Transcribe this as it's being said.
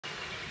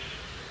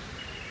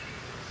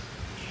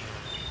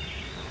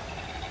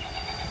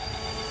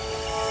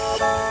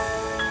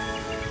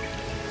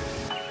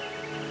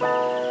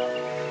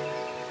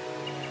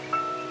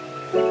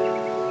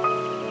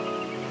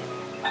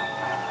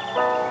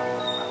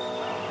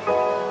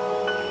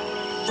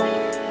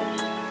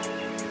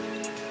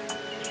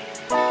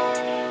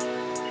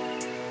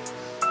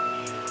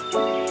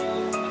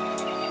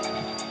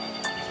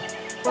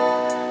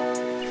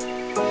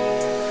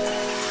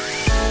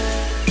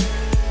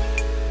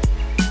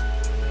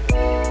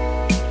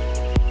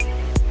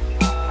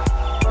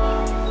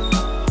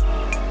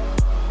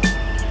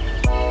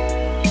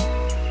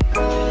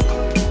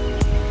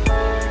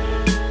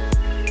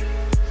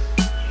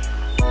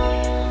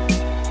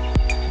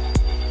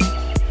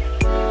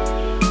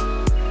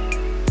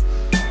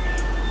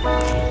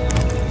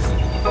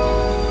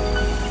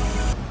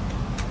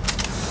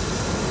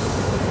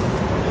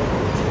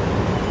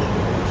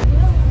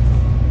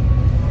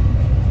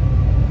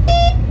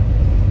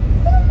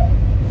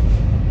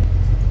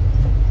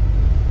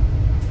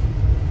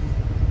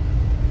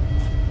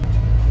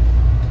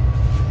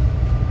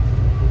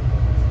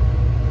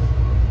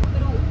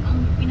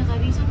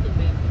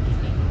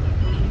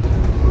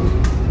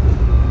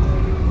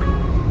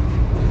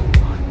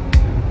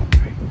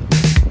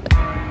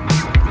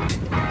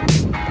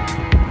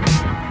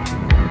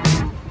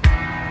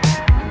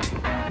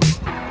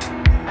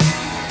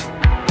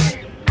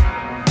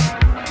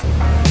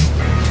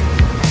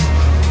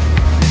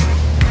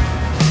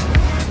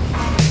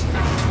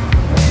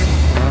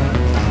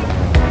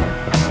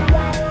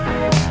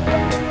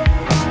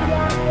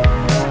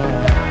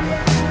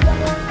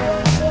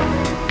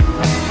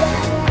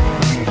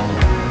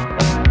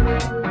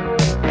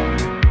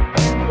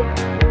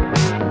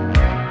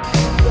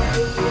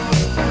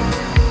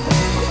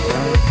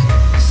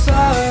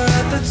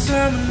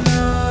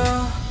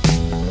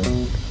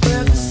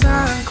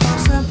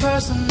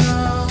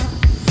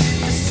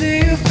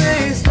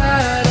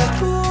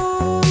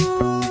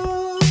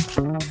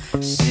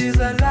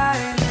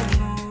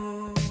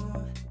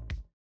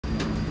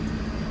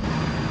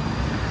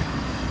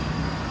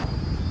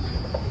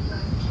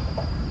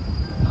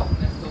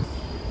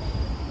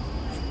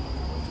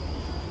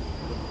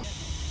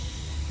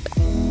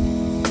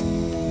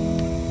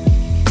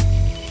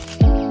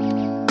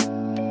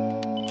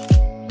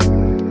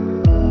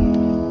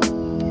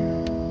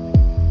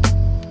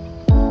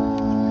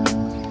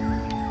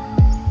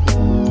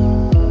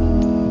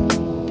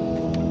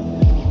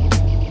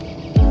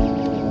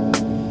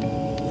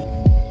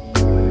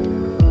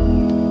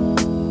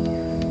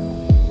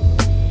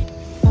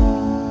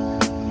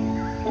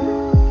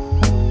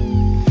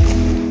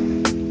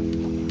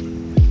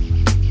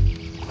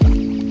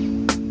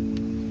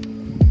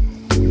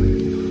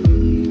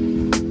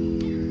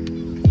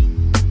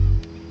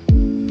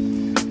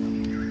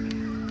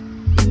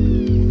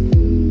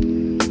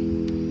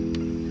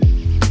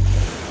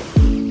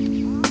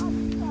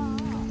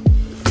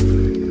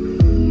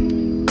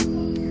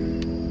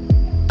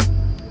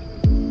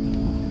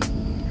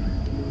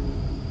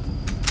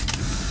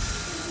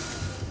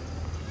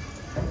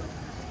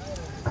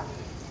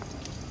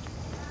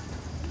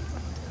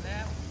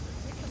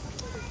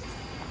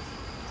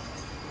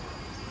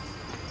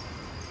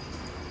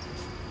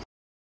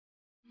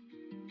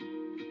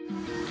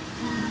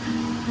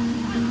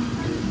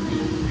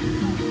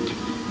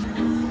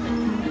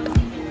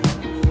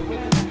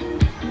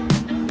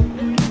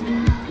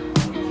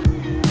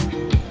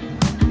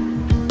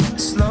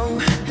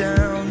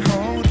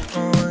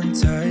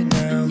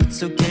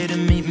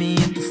me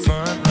at the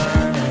front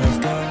line. I've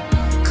got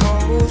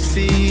cold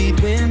feet,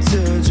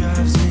 winter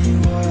drives me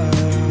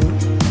wild.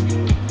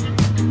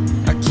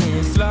 I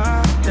can't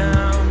fly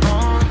down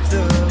on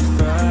the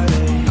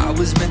Friday. I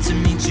was meant to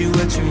meet you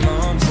at your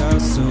mom's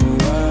house, so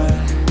I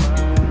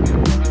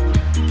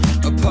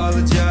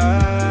apologize.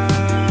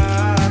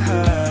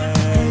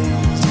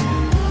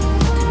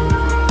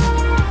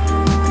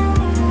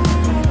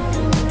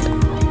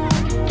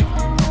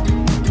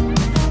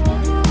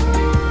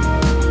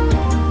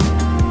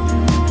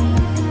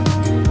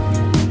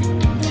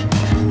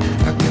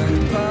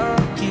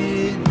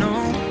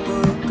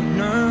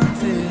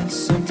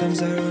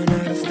 Sometimes I run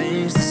out of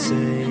things to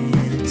say,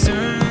 and it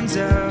turns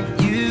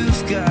out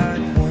you've got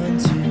one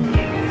too.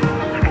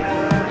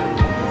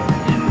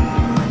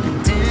 The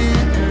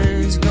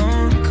dinner's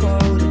gone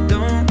cold, I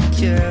don't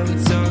care, we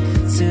talk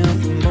till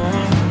the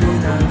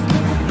morning. I've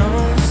got no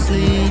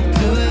sleep,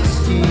 'cause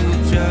you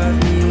drive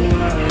me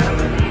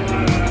wild.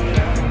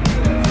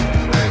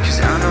 'Cause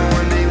I know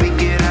one day we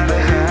get out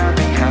of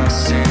happy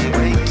house and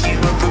wake you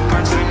up for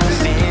brunch when you're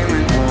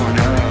feeling worn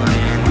out,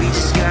 and we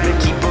just gotta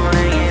keep on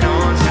hanging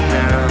on for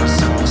now.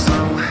 So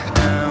slow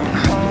down,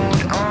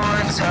 hold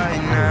on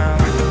tight now.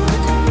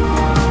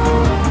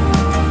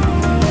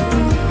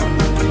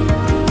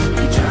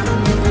 You're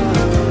driving me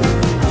wild.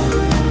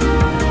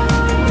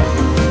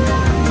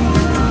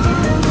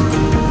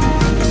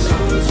 So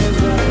you're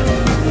right.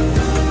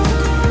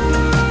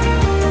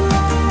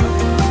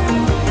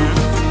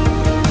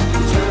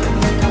 You're driving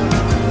me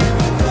wild.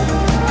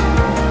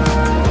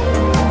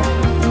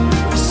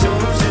 So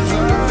you're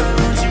right.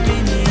 Won't you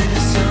meet me in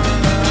the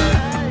sunlight?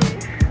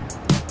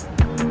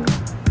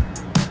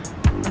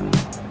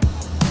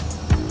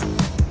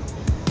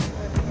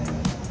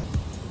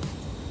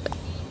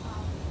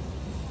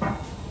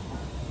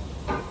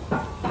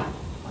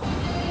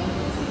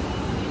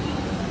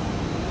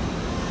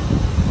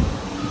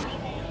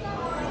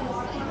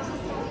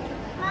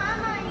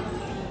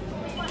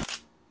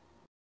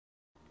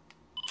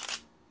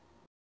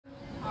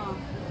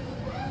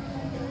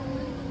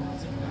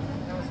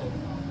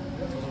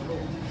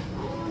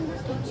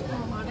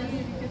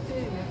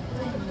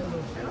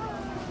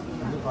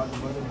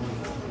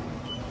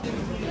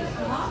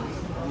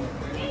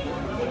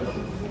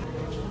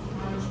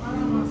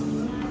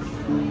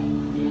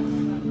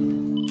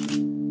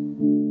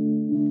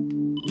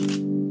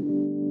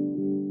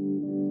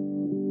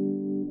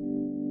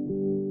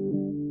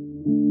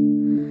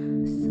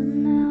 So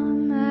now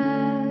I'm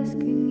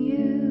asking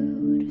you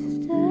to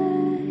stay.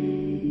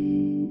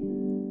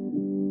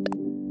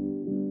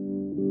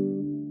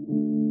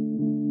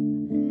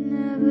 I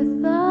never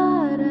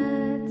thought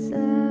I'd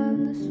sound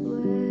this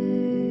way.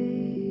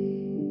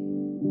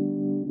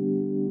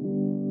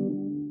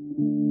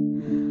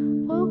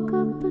 Woke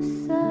up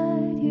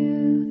beside you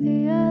the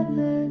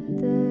other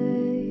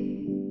day.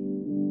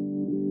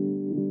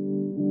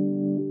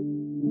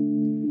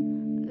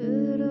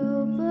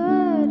 Little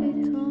birdie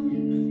told me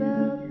you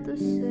felt the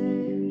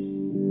same.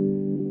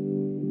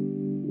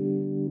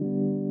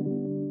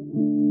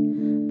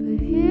 But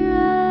here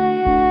I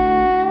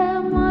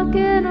am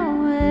walking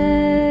away.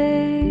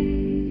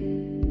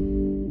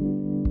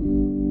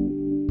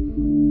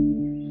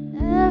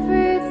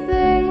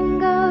 Everything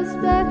goes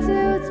back to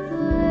its place.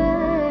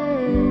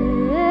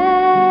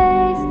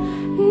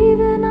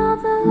 Even all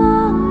the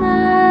long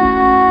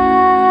nights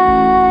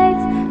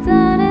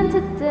turn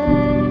into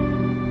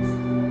days.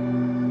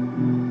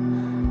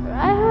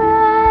 Right where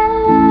I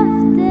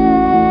left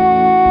it,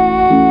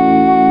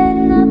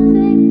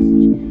 nothing's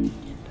changed.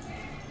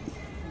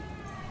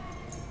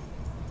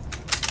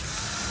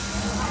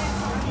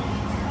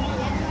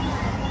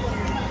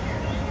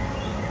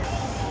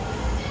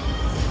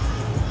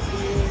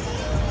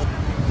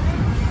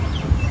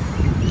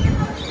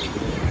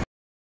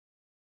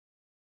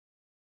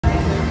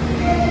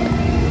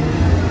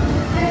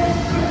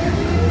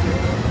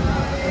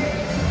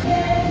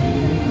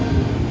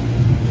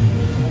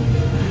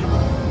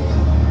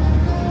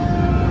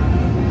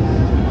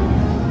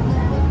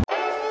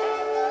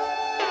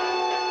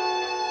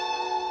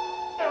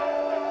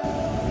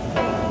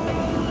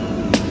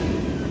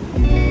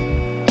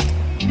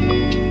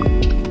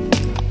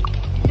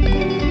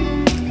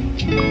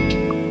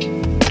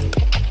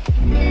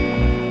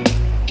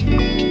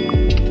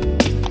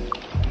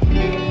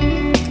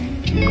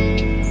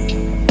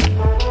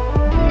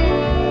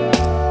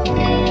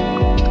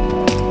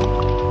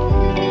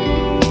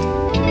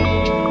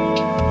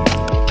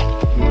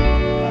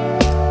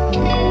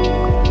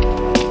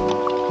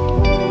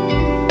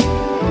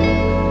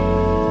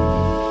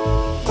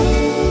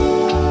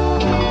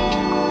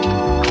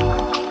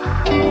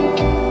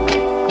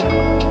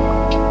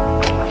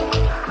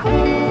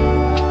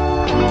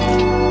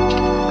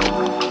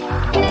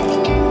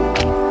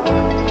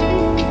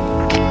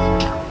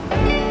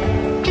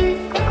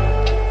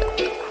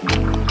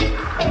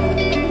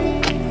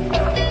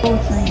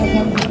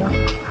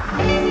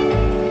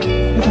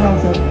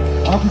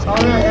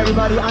 Alright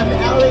everybody, I'm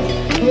Alex,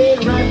 paid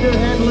raptor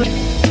handler.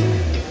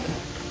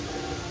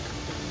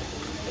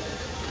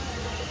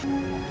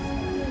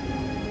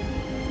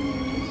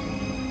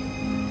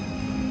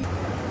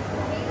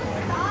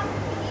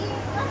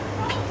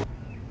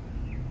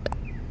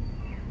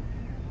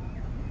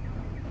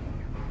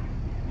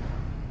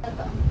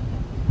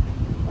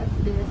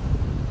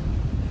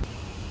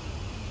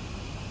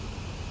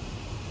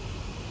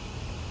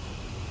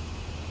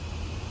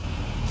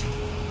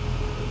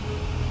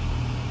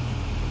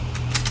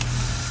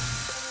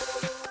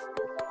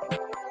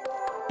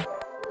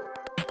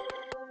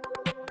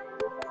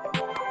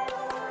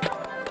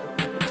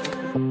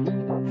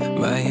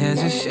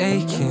 hands are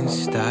shaking,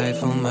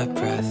 stifle my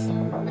breath.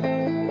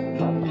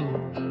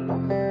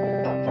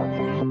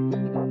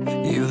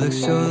 You look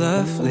so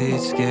lovely,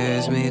 it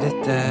scares me to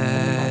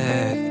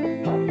death.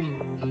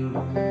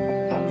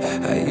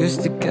 I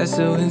used to get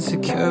so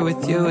insecure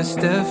with you, it's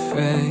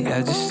different.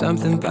 Yeah, just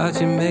something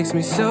about you makes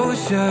me so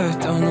sure.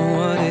 Don't know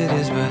what it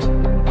is,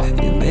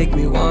 but you make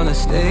me wanna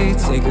stay.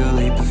 Take a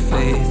leap of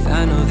faith.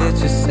 I know that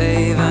you're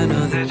safe, I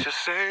know that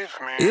you'll save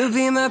me. You'll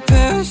be my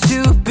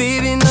parachute,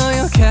 baby, know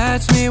you'll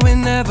catch me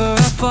whenever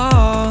I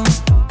fall.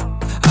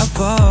 I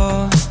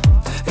fall.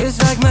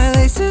 It's like my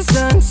laces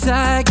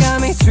untied,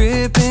 got me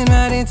tripping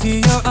right into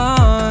your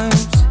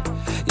arms.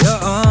 Your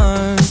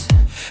arms.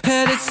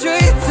 Headed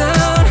straight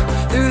down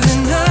through the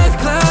night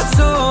clouds,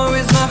 so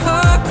is my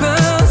heart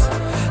pounds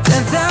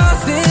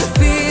 10,000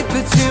 feet,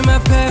 but you're my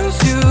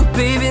parachute,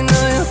 baby,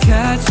 know you'll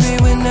catch me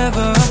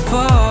whenever I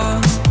fall.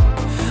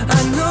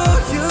 I know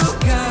you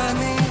got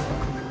me.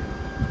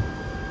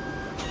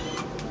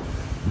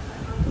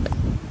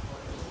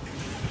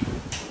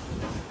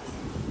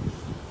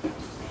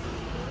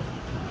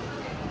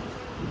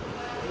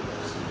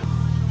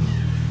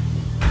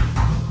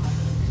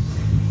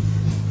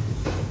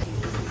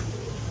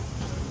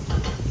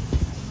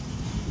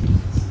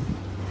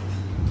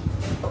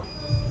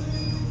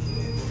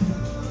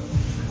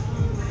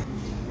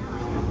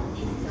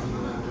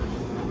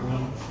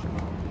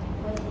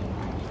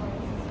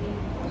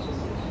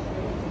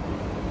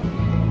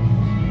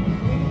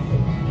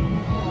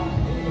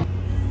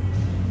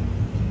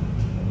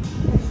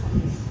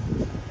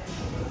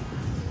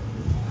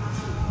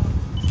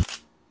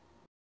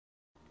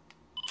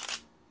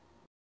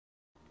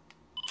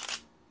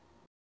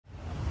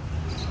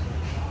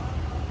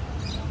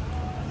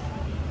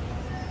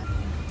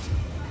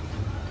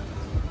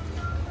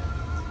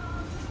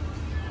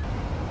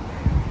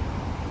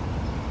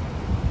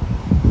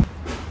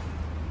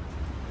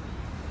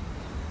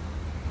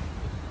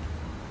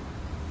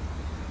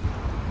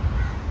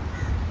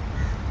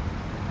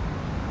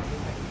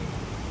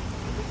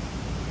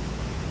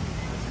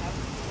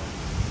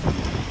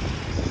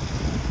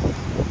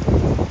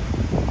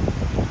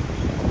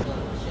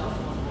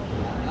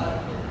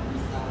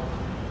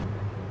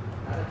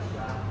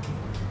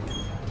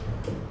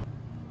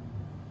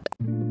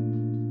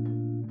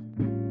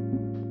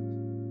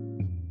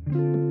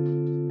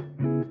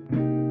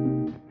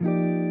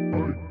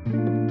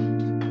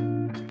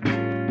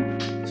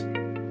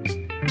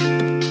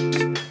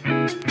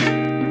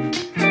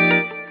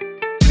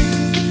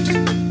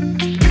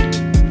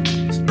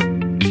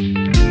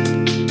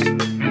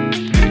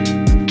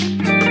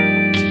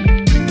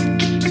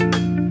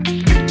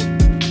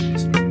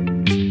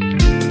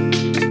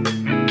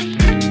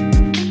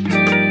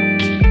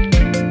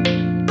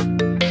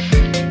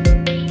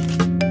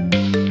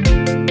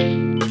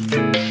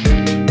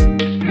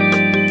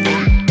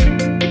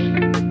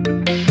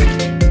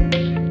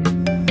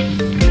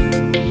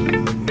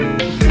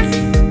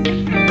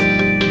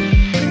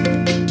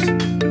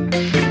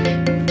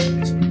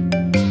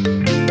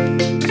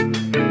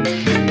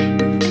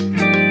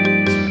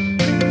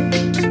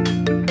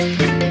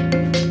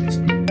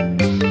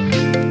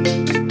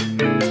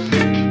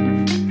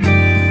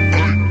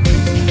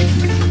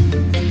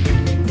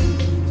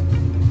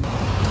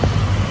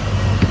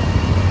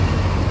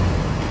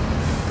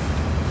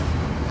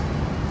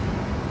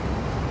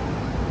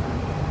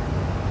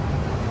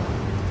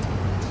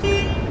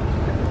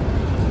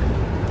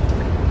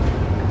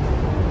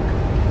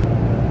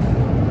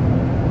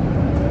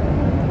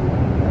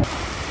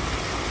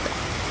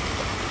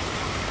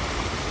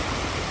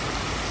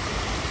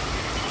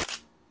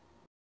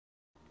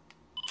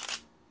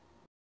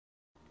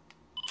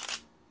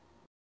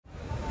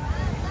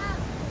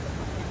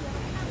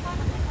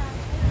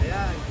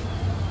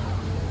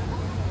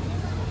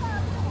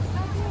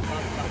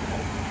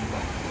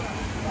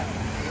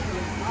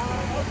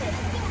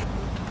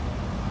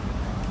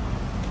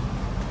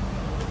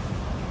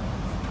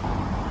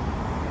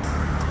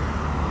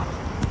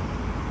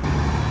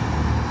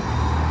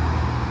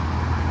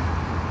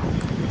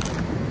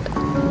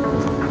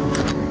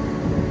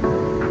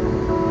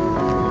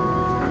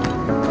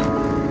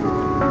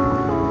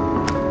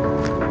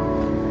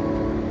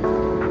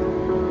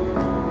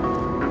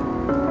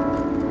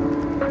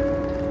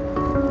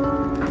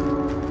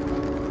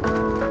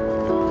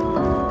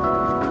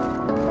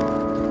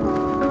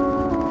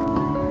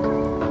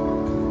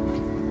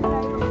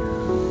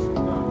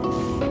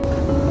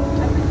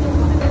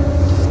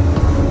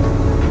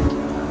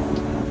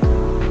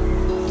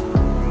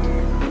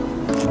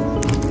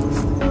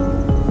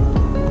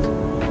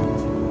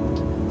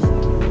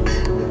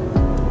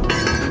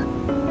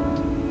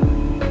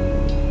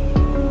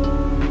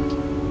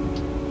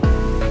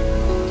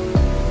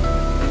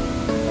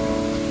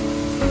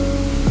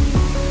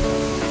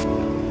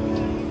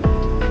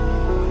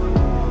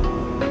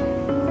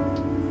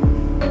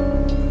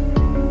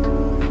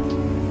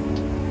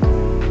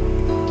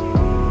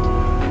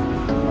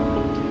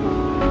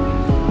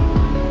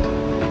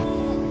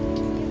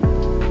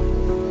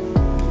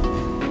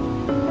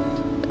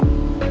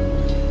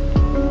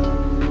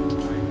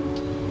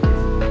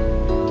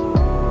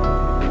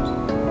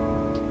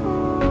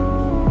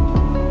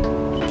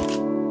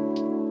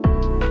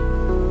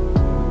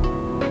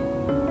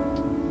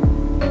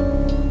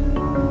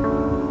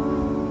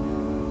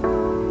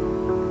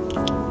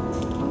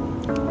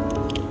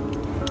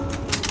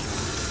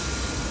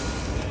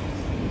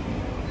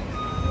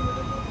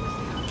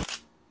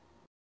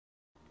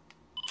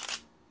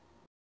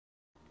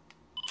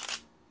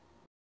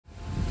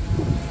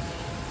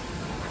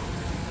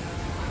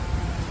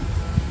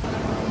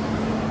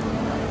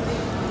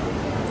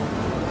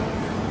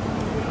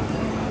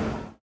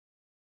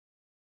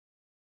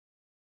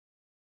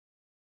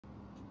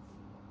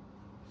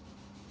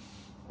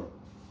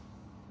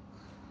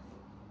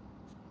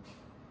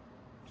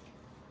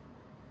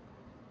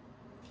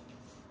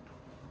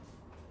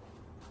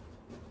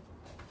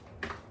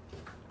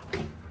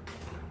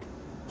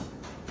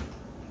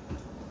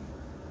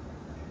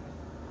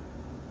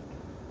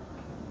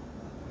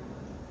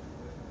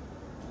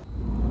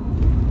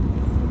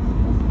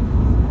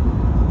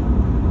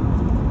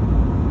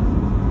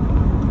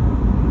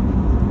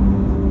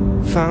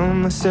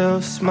 Found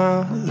myself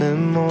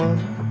smiling more.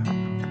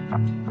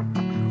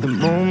 The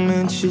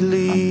moment you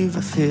leave,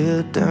 I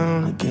feel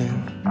down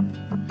again.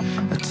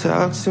 I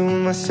talk to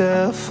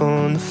myself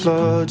on the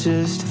floor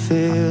just to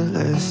feel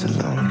less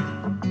alone.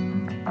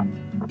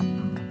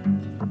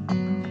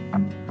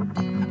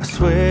 I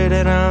swear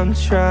that I'm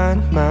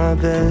trying my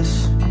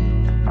best.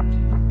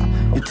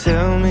 You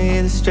tell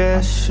me the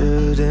stress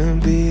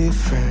shouldn't be a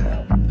friend.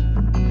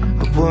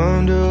 I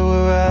wonder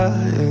where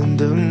I'll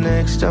end up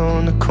next,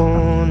 on the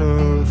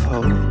corner of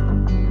hope.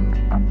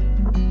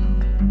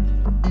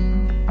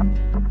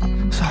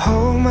 So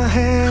hold my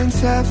hand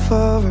tight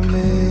for a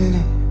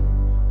minute.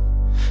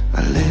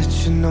 I'll let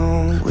you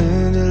know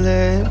when to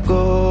let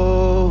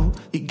go.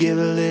 You give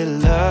a little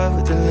love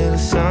with a little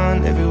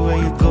sun. Everywhere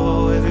you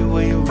go,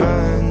 everywhere you're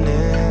running.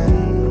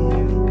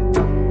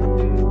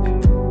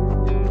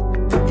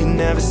 You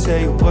never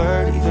say a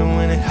word, even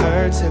when it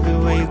hurts.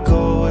 Everywhere you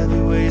go,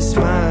 everywhere you're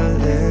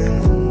smiling.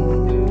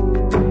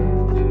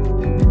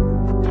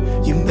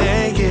 You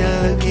make it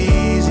look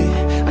easy.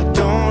 I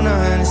don't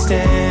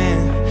understand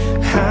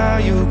how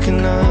you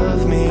can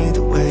love me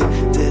the way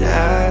that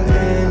I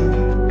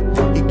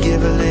am. You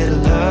give a little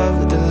love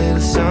with a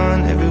little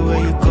sun.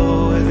 Everywhere you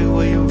go,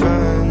 everywhere you're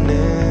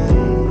running.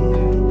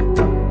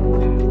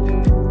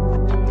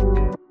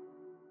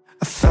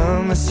 I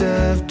found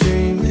myself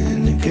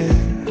dreaming again.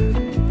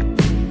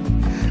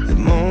 The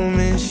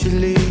moment you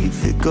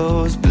leave, it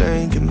goes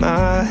blank in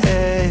my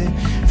head.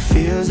 It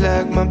feels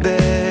like my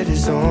bed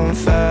is on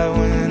fire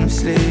when I'm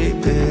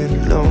sleeping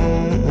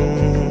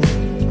alone.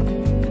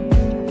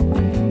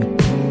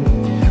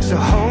 So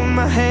hold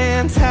my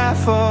hand tight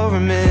for a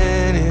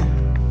minute.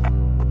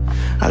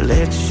 I'll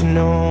let you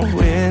know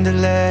when to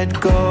let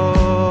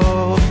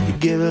go. You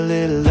give a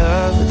little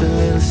love with a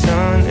little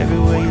sun.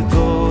 Everywhere you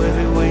go,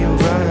 everywhere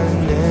you're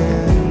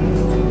running.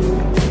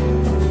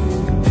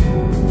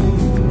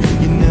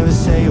 You never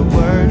say a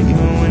word,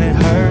 even when it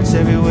hurts.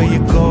 Everywhere you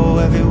go,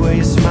 everywhere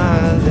you're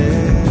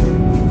smiling.